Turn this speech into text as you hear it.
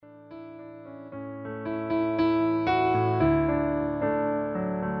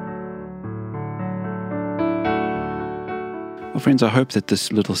Well, friends, I hope that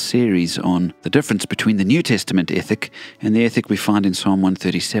this little series on the difference between the New Testament ethic and the ethic we find in Psalm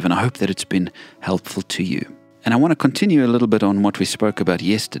 137, I hope that it's been helpful to you. And I want to continue a little bit on what we spoke about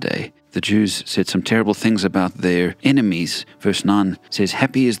yesterday. The Jews said some terrible things about their enemies. Verse 9 says,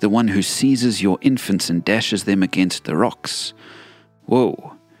 "Happy is the one who seizes your infants and dashes them against the rocks."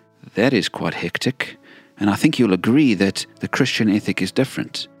 Whoa, that is quite hectic. And I think you'll agree that the Christian ethic is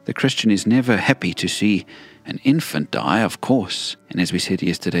different. The Christian is never happy to see an infant die, of course. And as we said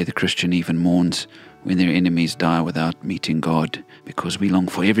yesterday, the Christian even mourns when their enemies die without meeting God, because we long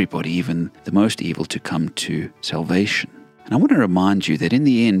for everybody, even the most evil, to come to salvation. And I want to remind you that in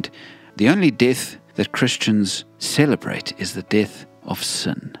the end, the only death that Christians celebrate is the death of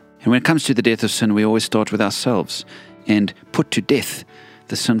sin. And when it comes to the death of sin, we always start with ourselves and put to death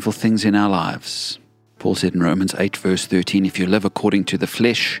the sinful things in our lives. Paul said in Romans 8 verse 13, "If you live according to the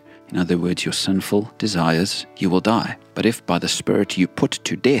flesh," in other words, your sinful desires, "you will die. But if by the Spirit you put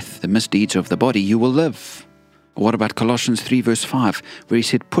to death the misdeeds of the body, you will live." Or what about Colossians 3 verse 5, where he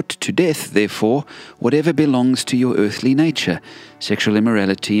said, "Put to death, therefore, whatever belongs to your earthly nature, sexual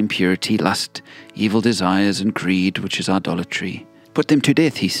immorality, impurity, lust, evil desires, and greed, which is idolatry. Put them to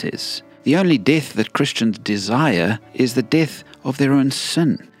death," he says. The only death that Christians desire is the death of their own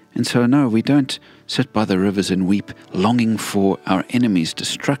sin. And so, no, we don't sit by the rivers and weep, longing for our enemies'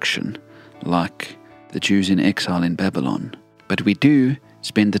 destruction, like the Jews in exile in Babylon. But we do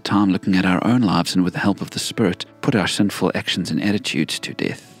spend the time looking at our own lives and with the help of the Spirit, put our sinful actions and attitudes to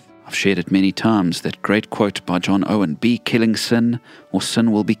death. I've shared it many times, that great quote by John Owen, "Be killing sin, or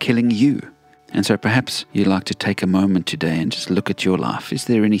sin will be killing you." And so perhaps you'd like to take a moment today and just look at your life. Is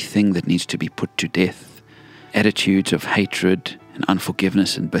there anything that needs to be put to death? Attitudes of hatred and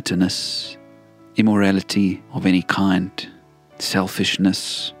unforgiveness and bitterness, immorality of any kind,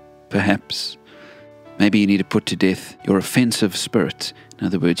 selfishness, perhaps. Maybe you need to put to death your offensive spirit. In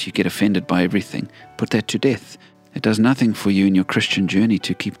other words, you get offended by everything. Put that to death. It does nothing for you in your Christian journey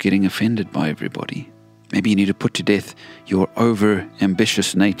to keep getting offended by everybody. Maybe you need to put to death your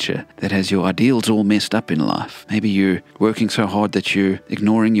over-ambitious nature that has your ideals all messed up in life. Maybe you're working so hard that you're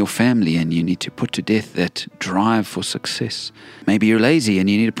ignoring your family, and you need to put to death that drive for success. Maybe you're lazy and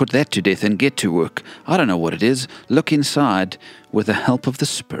you need to put that to death and get to work. I don't know what it is. Look inside with the help of the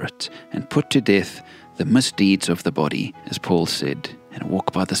Spirit and put to death the misdeeds of the body, as Paul said, and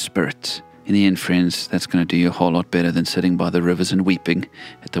walk by the Spirit. In the end, friends, that's going to do you a whole lot better than sitting by the rivers and weeping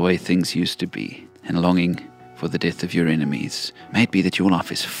at the way things used to be, and longing for the death of your enemies. May it be that your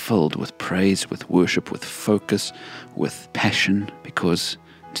life is filled with praise, with worship, with focus, with passion, because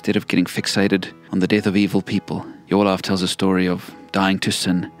instead of getting fixated on the death of evil people, your life tells a story of dying to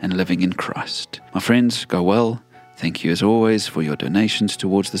sin and living in Christ. My friends, go well. Thank you as always for your donations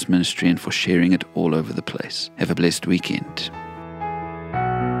towards this ministry and for sharing it all over the place. Have a blessed weekend.